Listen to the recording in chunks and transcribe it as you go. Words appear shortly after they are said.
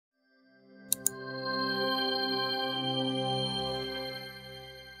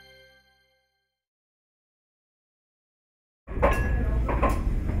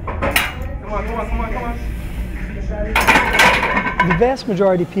The vast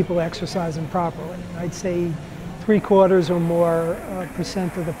majority of people exercise improperly. I'd say 3/4 or more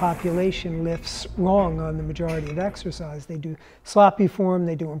percent of the population lifts wrong on the majority of exercise. They do sloppy form,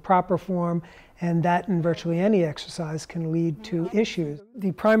 they do improper form, and that in virtually any exercise can lead to issues.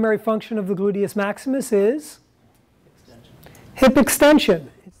 The primary function of the gluteus maximus is hip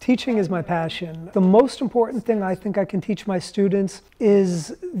extension. Teaching is my passion. The most important thing I think I can teach my students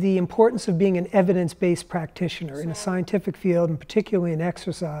is the importance of being an evidence-based practitioner in a scientific field, and particularly in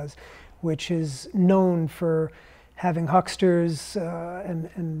exercise, which is known for having hucksters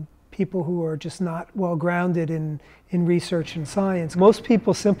and people who are just not well grounded in research and science. Most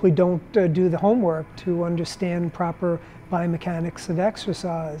people simply don't do the homework to understand proper biomechanics of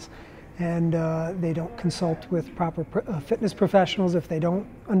exercise. And they don't consult with proper fitness professionals if they don't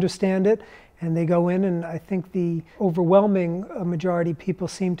understand it. And they go in, and I think the overwhelming majority of people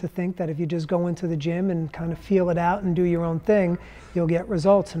seem to think that if you just go into the gym and kind of feel it out and do your own thing, you'll get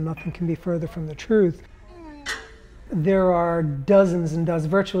results, and nothing can be further from the truth. There are dozens and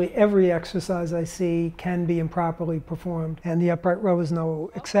dozens. Virtually every exercise I see can be improperly performed, and the upright row is no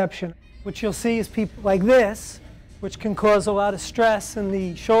exception. What you'll see is people like this, which can cause a lot of stress in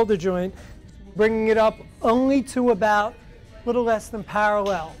the shoulder joint, bringing it up only to about a little less than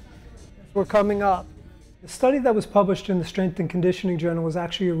parallel. We're coming up. The study that was published in the Strength and Conditioning Journal was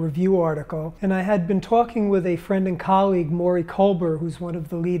actually a review article, and I had been talking with a friend and colleague, Maury Kolber, who's one of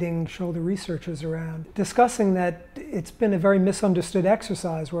the leading shoulder researchers around, discussing that it's been a very misunderstood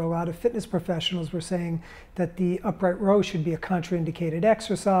exercise where a lot of fitness professionals were saying that the upright row should be a contraindicated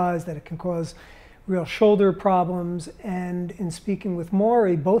exercise, that it can cause real shoulder problems. And in speaking with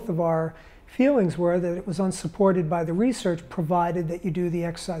Maury, both of our feelings were that it was unsupported by the research, provided that you do the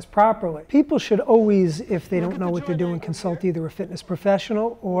exercise properly. People should always, if they don't know what they're doing, consult either a fitness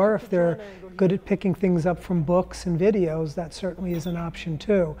professional, or if they're good at picking things up from books and videos, that certainly is an option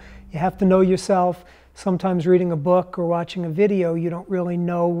too. You have to know yourself. Sometimes reading a book or watching a video, you don't really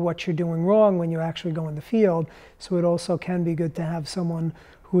know what you're doing wrong when you actually go in the field. So it also can be good to have someone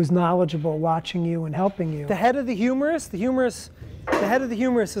who is knowledgeable watching you and helping you. The head of the humerus, the head of the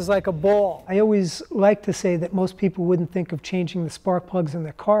humerus is like a ball. I always like to say that most people wouldn't think of changing the spark plugs in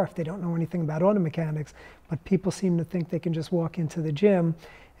their car if they don't know anything about auto mechanics, but people seem to think they can just walk into the gym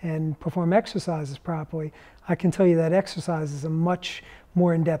and perform exercises properly. I can tell you that exercise is a much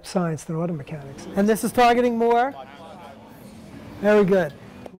more in-depth science than auto mechanics. And this is targeting more? Very good.